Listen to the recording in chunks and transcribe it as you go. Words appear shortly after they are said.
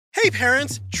Hey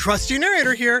parents, Trusty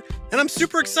Narrator here, and I'm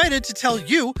super excited to tell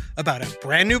you about a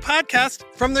brand new podcast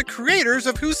from the creators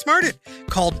of Who Smarted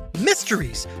called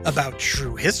Mysteries About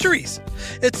True Histories.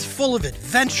 It's full of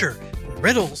adventure,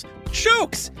 riddles,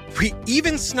 jokes. We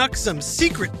even snuck some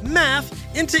secret math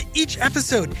into each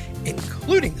episode,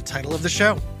 including the title of the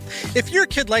show. If your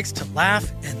kid likes to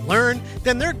laugh and learn,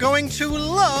 then they're going to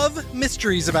love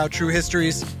Mysteries About True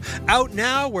Histories. Out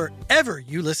now wherever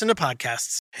you listen to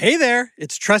podcasts. Hey there,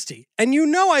 it's Trusty, and you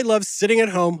know I love sitting at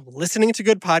home listening to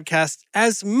good podcasts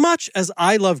as much as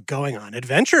I love going on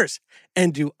adventures.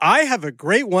 And do I have a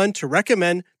great one to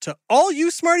recommend to all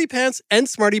you smarty pants and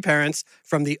smarty parents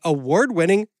from the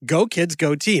award-winning Go Kids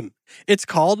Go team. It's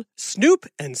called Snoop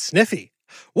and Sniffy.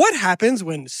 What happens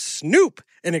when Snoop,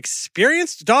 an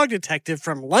experienced dog detective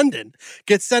from London,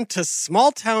 gets sent to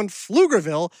small-town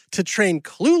Pflugerville to train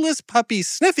clueless puppy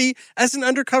Sniffy as an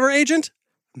undercover agent?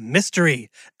 Mystery,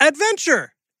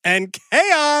 adventure, and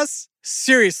chaos!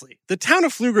 Seriously, the town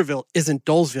of Pflugerville isn't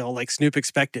Dolesville like Snoop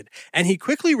expected, and he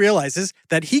quickly realizes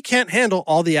that he can't handle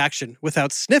all the action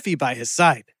without Sniffy by his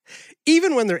side.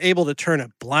 Even when they're able to turn a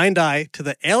blind eye to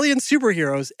the alien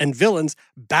superheroes and villains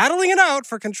battling it out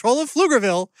for control of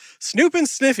Pflugerville, Snoop and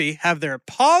Sniffy have their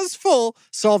paws full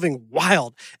solving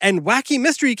wild and wacky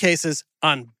mystery cases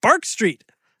on Bark Street.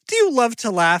 Do you love to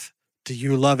laugh? Do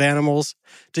you love animals?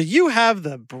 Do you have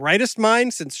the brightest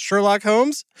mind since Sherlock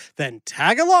Holmes? Then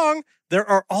tag along. There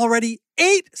are already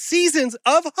 8 seasons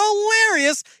of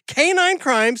hilarious canine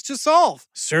crimes to solve.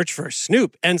 Search for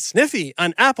Snoop and Sniffy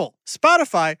on Apple,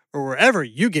 Spotify, or wherever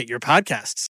you get your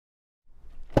podcasts.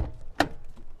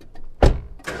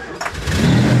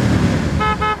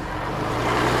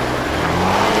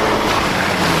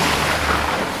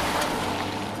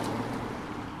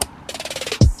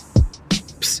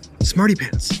 Psst, Smarty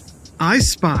Pants. I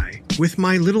spy, with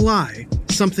my little eye,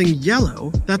 something yellow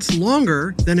that's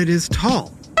longer than it is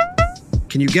tall.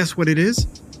 Can you guess what it is?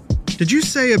 Did you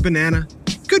say a banana?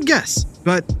 Good guess,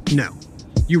 but no.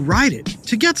 You ride it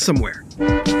to get somewhere.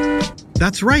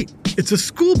 That's right, it's a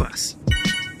school bus.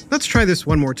 Let's try this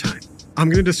one more time. I'm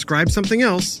going to describe something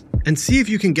else and see if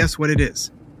you can guess what it is.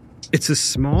 It's a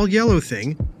small yellow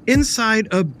thing inside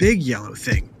a big yellow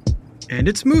thing. And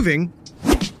it's moving.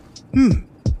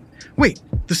 Wait,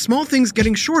 the small thing's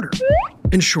getting shorter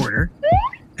and shorter,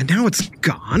 and now it's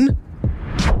gone?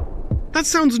 That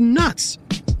sounds nuts.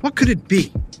 What could it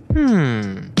be?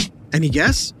 Any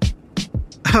guess?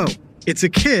 Oh, it's a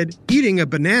kid eating a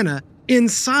banana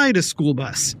inside a school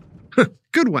bus.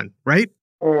 Good one, right?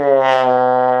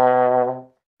 The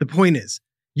point is,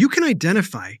 you can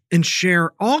identify and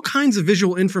share all kinds of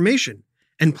visual information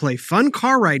and play fun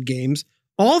car ride games,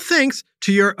 all thanks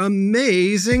to your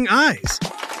amazing eyes,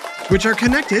 which are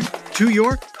connected to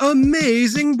your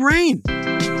amazing brain.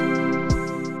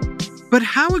 But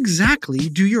how exactly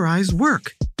do your eyes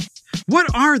work?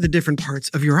 What are the different parts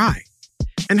of your eye?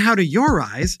 And how do your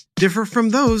eyes differ from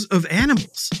those of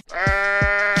animals?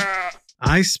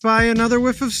 I spy another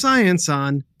whiff of science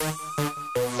on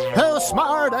Who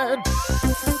Smarted?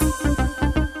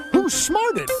 Who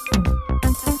Smarted?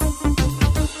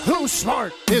 Who's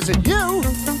smart? Is it you?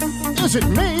 Is it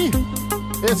me?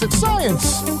 Is it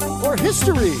science or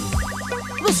history?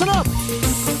 Listen up,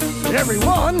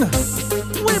 everyone.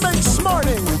 We make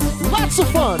smarting lots of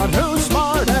fun on Who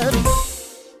Smarted.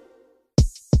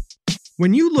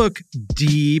 When you look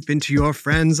deep into your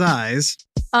friend's eyes...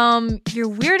 You're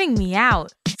weirding me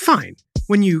out. Fine.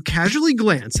 When you casually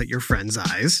glance at your friend's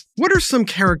eyes, what are some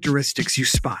characteristics you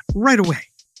spot right away?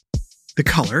 The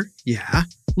color, yeah.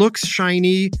 Looks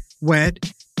shiny, wet,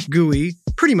 gooey,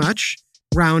 pretty much.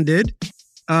 Rounded.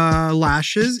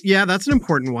 Lashes, yeah, that's an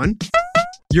important one.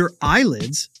 Your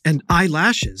eyelids and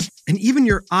eyelashes, and even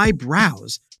your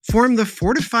eyebrows form the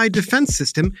fortified defense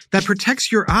system that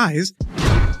protects your eyes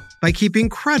by keeping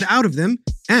crud out of them,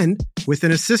 and, with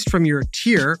an assist from your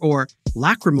tear or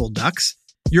lacrimal ducts,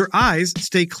 your eyes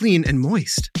stay clean and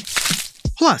moist.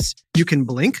 Plus, you can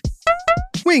blink,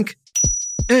 wink,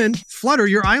 and flutter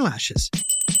your eyelashes.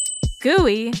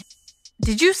 Gooey?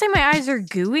 Did you say my eyes are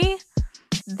gooey?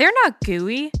 They're not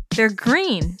gooey. They're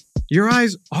green. Your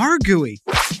eyes are gooey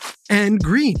and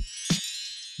green.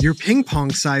 Your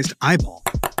ping-pong-sized eyeball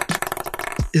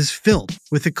is filled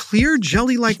with a clear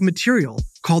jelly-like material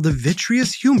called the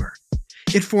vitreous humor.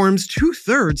 It forms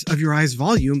 2/3 of your eye's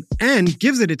volume and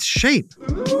gives it its shape.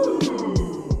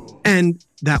 And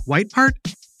that white part?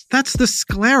 That's the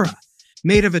sclera,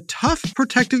 made of a tough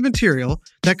protective material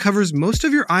that covers most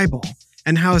of your eyeball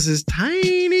and houses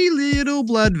tiny little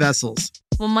blood vessels.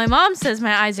 Well, my mom says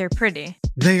my eyes are pretty.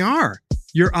 They are.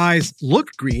 Your eyes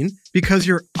look green because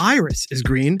your iris is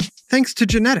green thanks to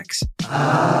genetics.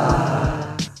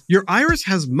 Your iris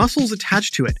has muscles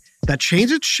attached to it that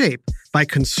change its shape by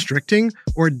constricting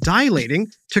or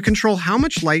dilating to control how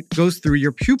much light goes through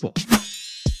your pupil.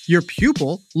 Your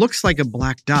pupil looks like a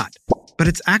black dot, but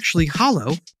it's actually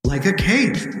hollow like a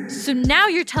cave. So now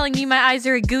you're telling me my eyes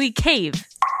are a gooey cave.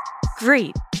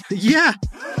 Great. Yeah.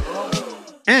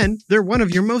 And they're one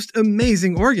of your most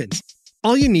amazing organs.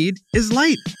 All you need is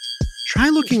light. Try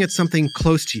looking at something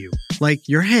close to you, like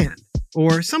your hand,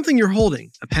 or something you're holding,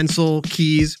 a pencil,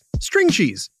 keys, string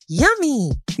cheese.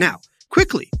 Yummy! Now,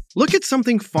 quickly, look at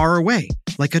something far away,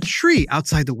 like a tree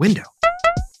outside the window.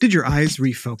 Did your eyes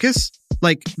refocus?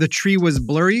 Like the tree was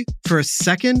blurry for a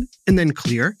second and then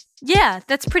clear? Yeah,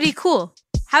 that's pretty cool.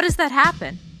 How does that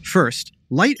happen? First,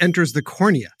 light enters the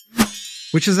cornea,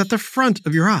 which is at the front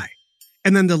of your eye.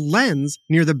 And then the lens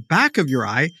near the back of your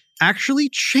eye actually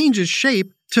changes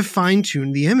shape to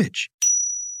fine-tune the image.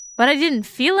 But I didn't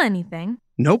feel anything.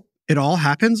 Nope, it all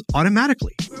happens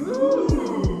automatically.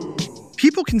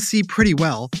 People can see pretty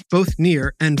well, both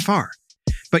near and far.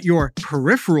 But your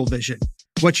peripheral vision,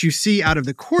 what you see out of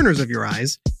the corners of your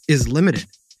eyes, is limited.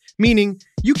 Meaning,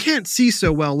 you can't see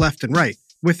so well left and right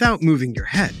without moving your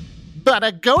head. But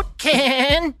a goat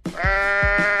can.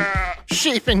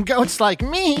 Sheep and goats like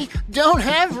me don't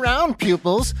have round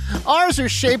pupils. Ours are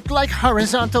shaped like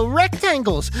horizontal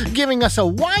rectangles, giving us a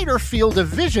wider field of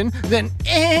vision than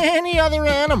any other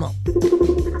animal.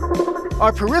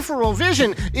 Our peripheral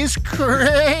vision is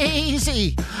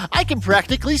crazy. I can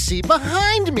practically see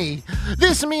behind me.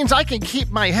 This means I can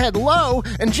keep my head low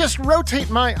and just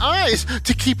rotate my eyes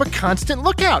to keep a constant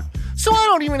lookout. So I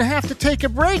don't even have to take a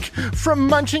break from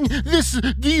munching this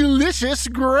delicious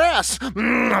grass.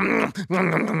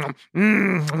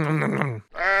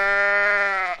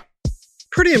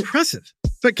 Pretty impressive.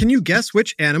 But can you guess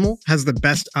which animal has the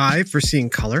best eye for seeing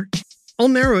color? I'll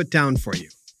narrow it down for you.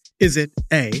 Is it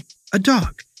A, a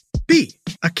dog, B,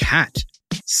 a cat,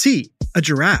 C, a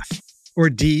giraffe,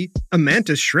 or D, a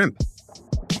mantis shrimp?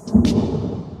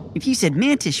 If you said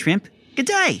mantis shrimp, good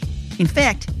day. In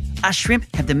fact, our shrimp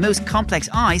have the most complex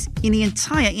eyes in the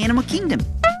entire animal kingdom.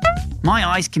 My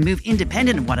eyes can move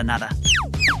independent of one another,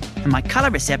 and my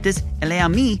color receptors allow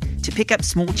me to pick up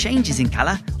small changes in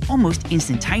color almost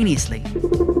instantaneously,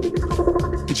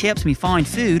 which helps me find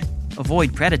food,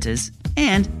 avoid predators,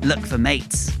 and look for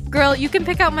mates. Girl, you can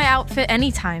pick out my outfit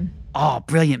anytime. Oh,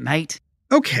 brilliant, mate.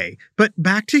 Okay, but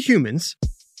back to humans.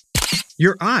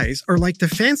 Your eyes are like the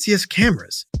fanciest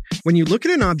cameras. When you look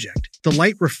at an object, the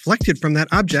light reflected from that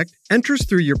object enters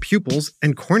through your pupils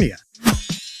and cornea.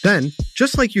 Then,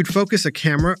 just like you'd focus a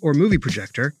camera or movie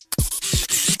projector,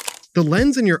 the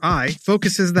lens in your eye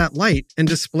focuses that light and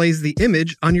displays the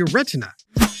image on your retina,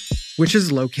 which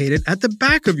is located at the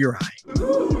back of your eye.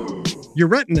 Your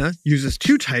retina uses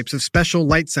two types of special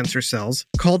light sensor cells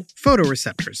called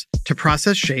photoreceptors to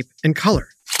process shape and color.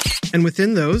 And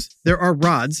within those, there are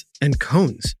rods and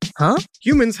cones. Huh?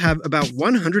 Humans have about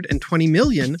 120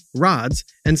 million rods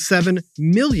and 7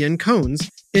 million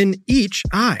cones in each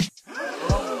eye.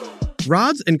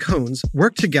 Rods and cones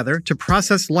work together to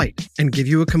process light and give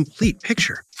you a complete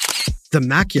picture. The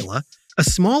macula, a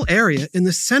small area in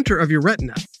the center of your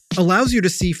retina, allows you to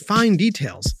see fine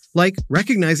details, like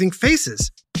recognizing faces.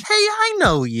 Hey, I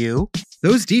know you.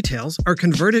 Those details are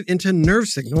converted into nerve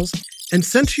signals and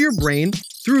sent to your brain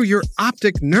through your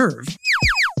optic nerve,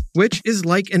 which is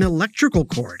like an electrical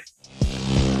cord.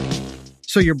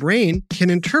 So your brain can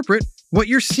interpret what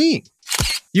you're seeing.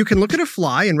 You can look at a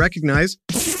fly and recognize,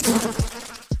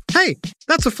 hey,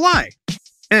 that's a fly.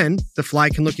 And the fly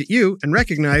can look at you and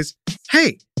recognize,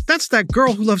 hey, that's that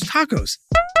girl who loves tacos.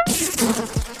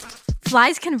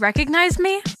 Flies can recognize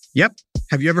me? Yep.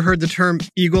 Have you ever heard the term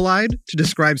eagle-eyed to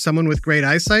describe someone with great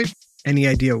eyesight? Any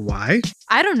idea why?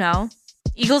 I don't know.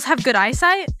 Eagles have good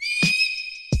eyesight?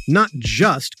 Not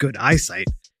just good eyesight.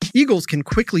 Eagles can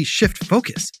quickly shift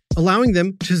focus, allowing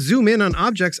them to zoom in on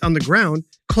objects on the ground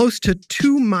close to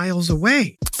 2 miles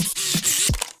away.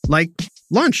 Like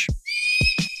lunch.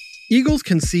 Eagles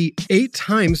can see 8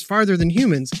 times farther than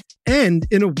humans and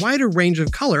in a wider range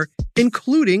of color,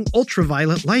 including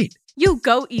ultraviolet light. You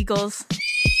go, Eagles.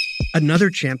 Another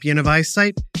champion of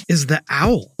eyesight is the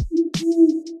owl.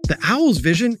 The owl's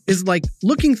vision is like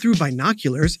looking through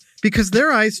binoculars because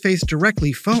their eyes face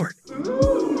directly forward.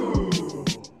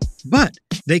 But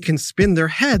they can spin their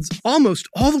heads almost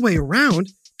all the way around,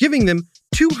 giving them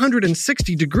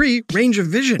 260-degree range of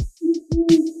vision.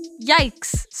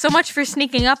 Yikes. So much for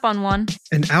sneaking up on one.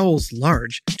 An owl's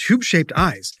large, tube-shaped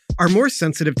eyes are more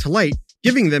sensitive to light,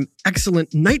 giving them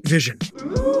excellent night vision.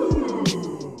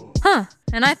 Huh.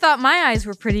 And I thought my eyes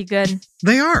were pretty good.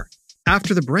 They are.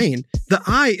 After the brain, the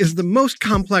eye is the most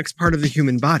complex part of the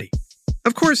human body.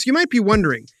 Of course, you might be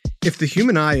wondering, if the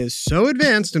human eye is so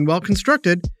advanced and well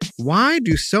constructed, why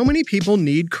do so many people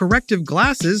need corrective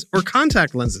glasses or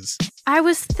contact lenses? I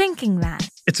was thinking that.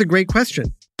 It's a great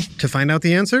question. To find out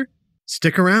the answer,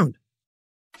 stick around.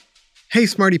 Hey,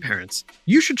 Smarty Parents,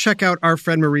 you should check out our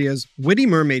friend Maria's Witty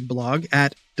Mermaid blog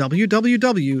at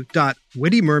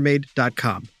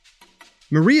www.wittymermaid.com.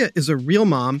 Maria is a real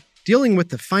mom dealing with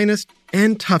the finest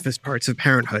and toughest parts of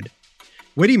parenthood.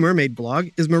 Witty Mermaid blog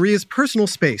is Maria's personal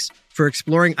space for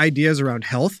exploring ideas around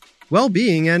health,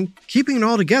 well-being, and keeping it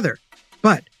all together,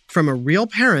 but from a real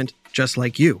parent just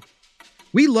like you.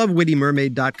 We love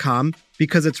wittymermaid.com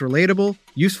because it's relatable,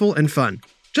 useful, and fun,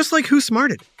 just like Who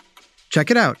Smarted.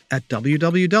 Check it out at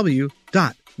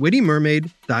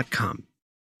www.wittymermaid.com.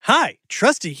 Hi,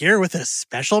 Trusty here with a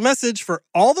special message for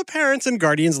all the parents and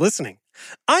guardians listening.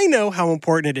 I know how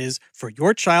important it is for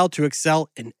your child to excel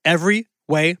in every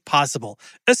way possible,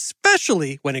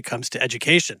 especially when it comes to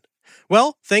education.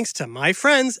 Well, thanks to my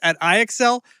friends at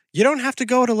iExcel, you don't have to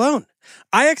go it alone.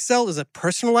 iExcel is a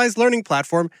personalized learning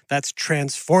platform that's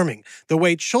transforming the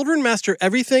way children master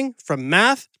everything from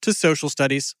math to social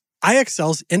studies.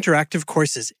 iExcel's interactive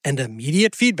courses and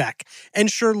immediate feedback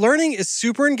ensure learning is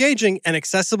super engaging and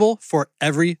accessible for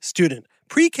every student,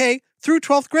 pre-K through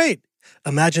 12th grade.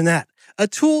 Imagine that, a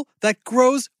tool that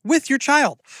grows with your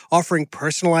child, offering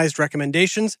personalized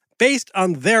recommendations based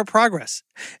on their progress.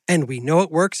 And we know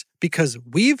it works because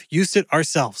we've used it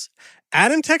ourselves.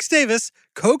 Adam Tex Davis,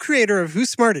 co-creator of Who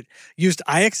Smarted, used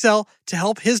iExcel to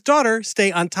help his daughter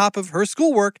stay on top of her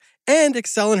schoolwork and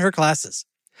excel in her classes.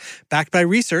 Backed by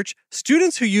research,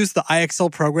 students who use the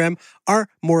iExcel program are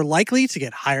more likely to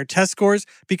get higher test scores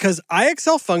because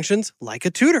iExcel functions like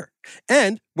a tutor.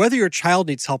 And whether your child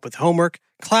needs help with homework,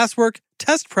 classwork,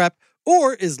 test prep,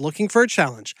 or is looking for a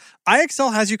challenge,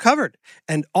 iExcel has you covered,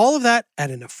 and all of that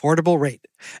at an affordable rate.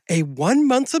 A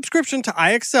 1-month subscription to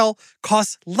iExcel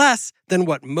costs less than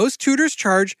what most tutors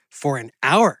charge for an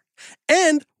hour.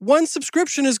 And one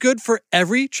subscription is good for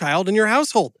every child in your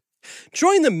household.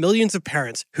 Join the millions of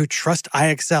parents who trust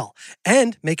iExcel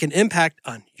and make an impact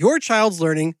on your child's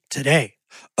learning today.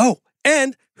 Oh,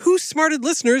 and Who Smarted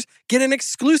listeners get an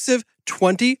exclusive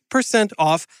 20%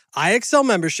 off iExcel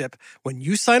membership when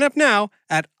you sign up now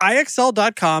at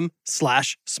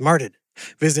iexcel.com/smarted.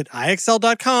 Visit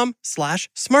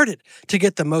iexcel.com/smarted to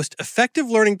get the most effective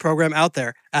learning program out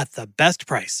there at the best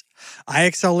price.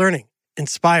 iExcel Learning.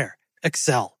 Inspire.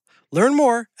 Excel. Learn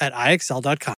more at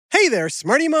iexcel.com. Hey there,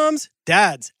 Smarty moms,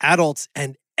 dads, adults,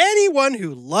 and anyone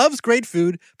who loves great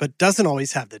food but doesn't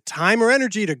always have the time or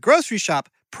energy to grocery shop,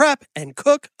 prep, and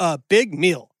cook a big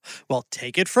meal. Well,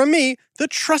 take it from me, the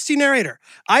trusty narrator.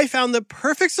 I found the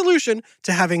perfect solution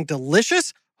to having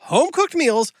delicious, home-cooked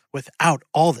meals without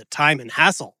all the time and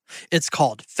hassle. It's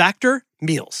called Factor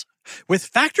Meals. With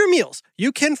Factor Meals,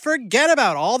 you can forget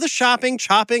about all the shopping,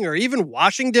 chopping, or even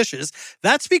washing dishes.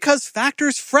 That's because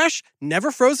Factor's fresh,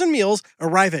 never frozen meals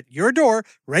arrive at your door,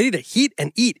 ready to heat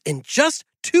and eat in just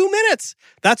 2 minutes.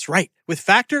 That's right. With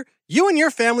Factor, you and your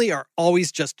family are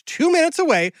always just 2 minutes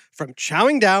away from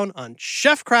chowing down on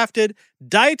chef-crafted,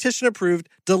 dietitian-approved,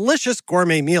 delicious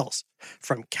gourmet meals.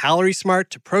 From Calorie Smart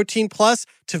to Protein Plus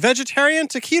to vegetarian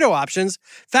to keto options,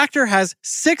 Factor has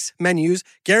 6 menus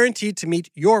guaranteed to meet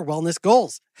your wellness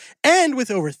goals. And with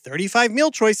over 35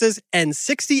 meal choices and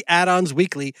 60 add-ons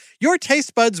weekly, your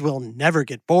taste buds will never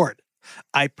get bored.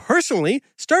 I personally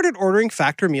started ordering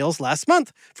Factor meals last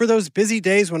month for those busy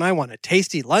days when I want a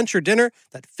tasty lunch or dinner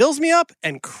that fills me up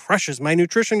and crushes my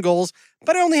nutrition goals,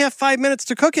 but I only have 5 minutes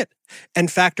to cook it.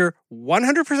 And Factor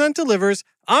 100% delivers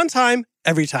on time,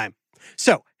 every time.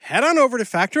 So head on over to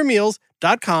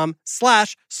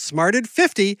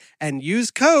factormeals.com/smarted50 and use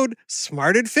code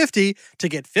SMARTED50 to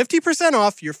get 50%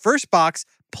 off your first box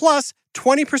plus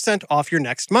 20% off your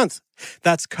next month.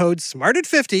 That's code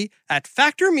SMARTED50 at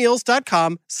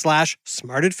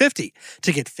factormeals.com/smarted50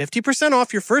 to get 50%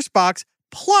 off your first box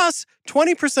plus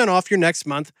 20% off your next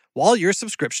month while your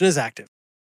subscription is active.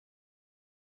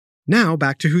 Now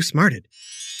back to Who Smarted.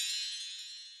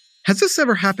 Has this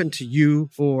ever happened to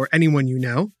you or anyone you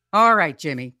know? All right,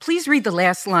 Jimmy, please read the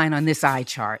last line on this eye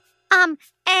chart. A,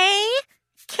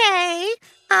 K,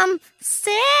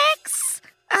 6,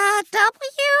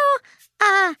 W,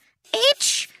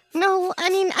 H. No, I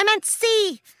meant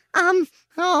C. I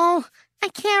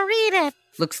can't read it.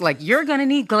 Looks like you're gonna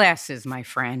need glasses, my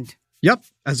friend. Yep,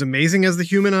 as amazing as the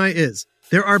human eye is,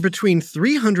 there are between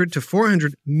 300 to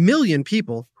 400 million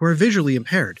people who are visually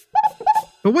impaired.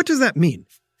 But what does that mean?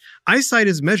 Eyesight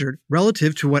is measured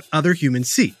relative to what other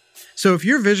humans see. So if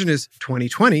your vision is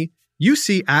 20/20, you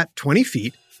see at 20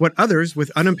 feet what others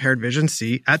with unimpaired vision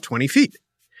see at 20 feet.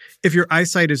 If your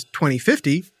eyesight is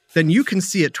 20/50, then you can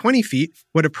see at 20 feet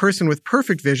what a person with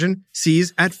perfect vision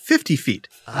sees at 50 feet.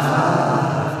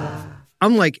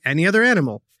 Unlike any other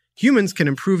animal, humans can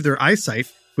improve their eyesight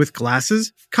with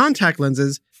glasses, contact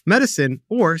lenses, medicine,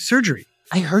 or surgery.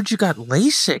 I heard you got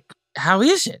LASIK. How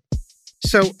is it?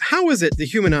 So, how is it the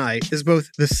human eye is both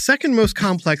the second most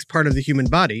complex part of the human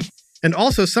body and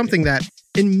also something that,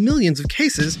 in millions of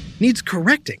cases, needs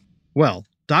correcting? Well,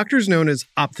 doctors known as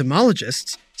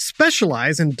ophthalmologists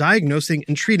specialize in diagnosing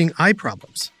and treating eye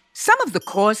problems. Some of the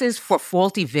causes for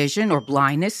faulty vision or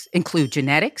blindness include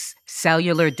genetics,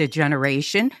 cellular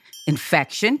degeneration,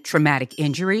 infection, traumatic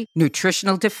injury,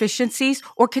 nutritional deficiencies,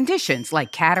 or conditions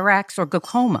like cataracts or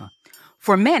glaucoma.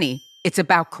 For many, it's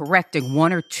about correcting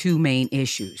one or two main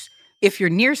issues. If you're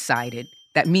nearsighted,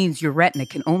 that means your retina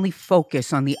can only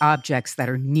focus on the objects that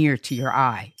are near to your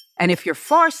eye. And if you're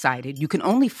farsighted, you can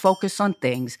only focus on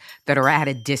things that are at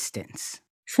a distance.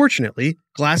 Fortunately,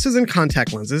 glasses and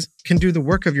contact lenses can do the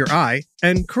work of your eye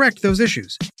and correct those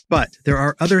issues. But there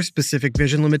are other specific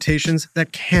vision limitations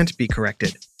that can't be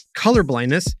corrected. Color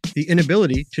blindness, the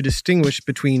inability to distinguish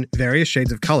between various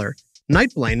shades of color,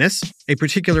 night blindness, a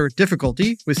particular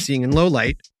difficulty with seeing in low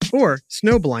light, or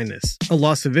snow blindness, a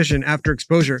loss of vision after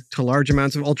exposure to large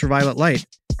amounts of ultraviolet light,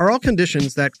 are all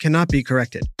conditions that cannot be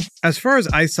corrected. As far as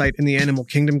eyesight in the animal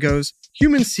kingdom goes,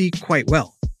 humans see quite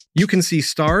well. You can see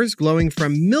stars glowing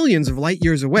from millions of light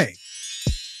years away,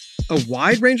 a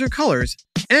wide range of colors,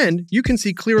 and you can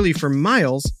see clearly for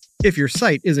miles if your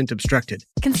sight isn't obstructed.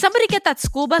 Can somebody get that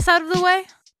school bus out of the way?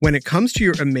 When it comes to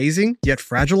your amazing yet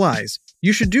fragile eyes,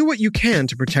 you should do what you can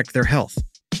to protect their health.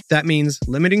 That means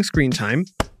limiting screen time,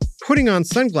 putting on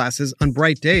sunglasses on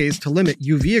bright days to limit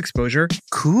UV exposure,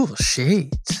 Cool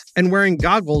shades. and wearing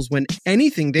goggles when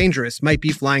anything dangerous might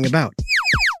be flying about,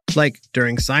 like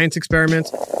during science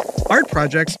experiments, art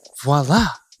projects, Voila.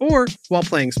 or while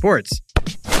playing sports.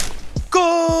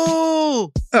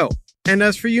 Goal! Oh, and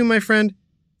as for you, my friend,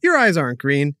 your eyes aren't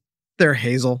green, they're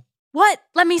hazel. What?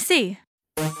 Let me see.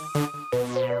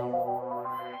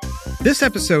 This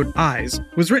episode, Eyes,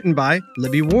 was written by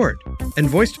Libby Ward and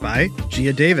voiced by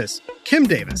Gia Davis, Kim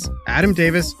Davis, Adam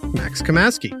Davis, Max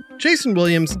Kamaski, Jason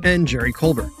Williams, and Jerry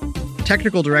Colbert.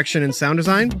 Technical direction and sound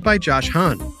design by Josh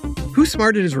Hahn. Who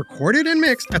Smarted is recorded and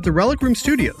mixed at the Relic Room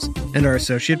Studios, and our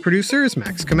associate producer is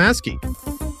Max Kamaski.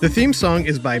 The theme song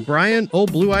is by Brian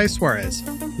Old Blue Eye Suarez.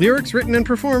 Lyrics written and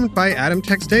performed by Adam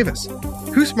Tex Davis.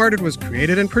 Who Smarted was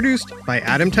created and produced by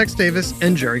Adam Tex Davis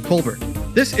and Jerry Colbert.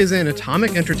 This is an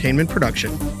Atomic Entertainment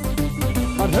production.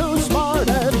 On Who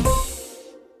Smarted?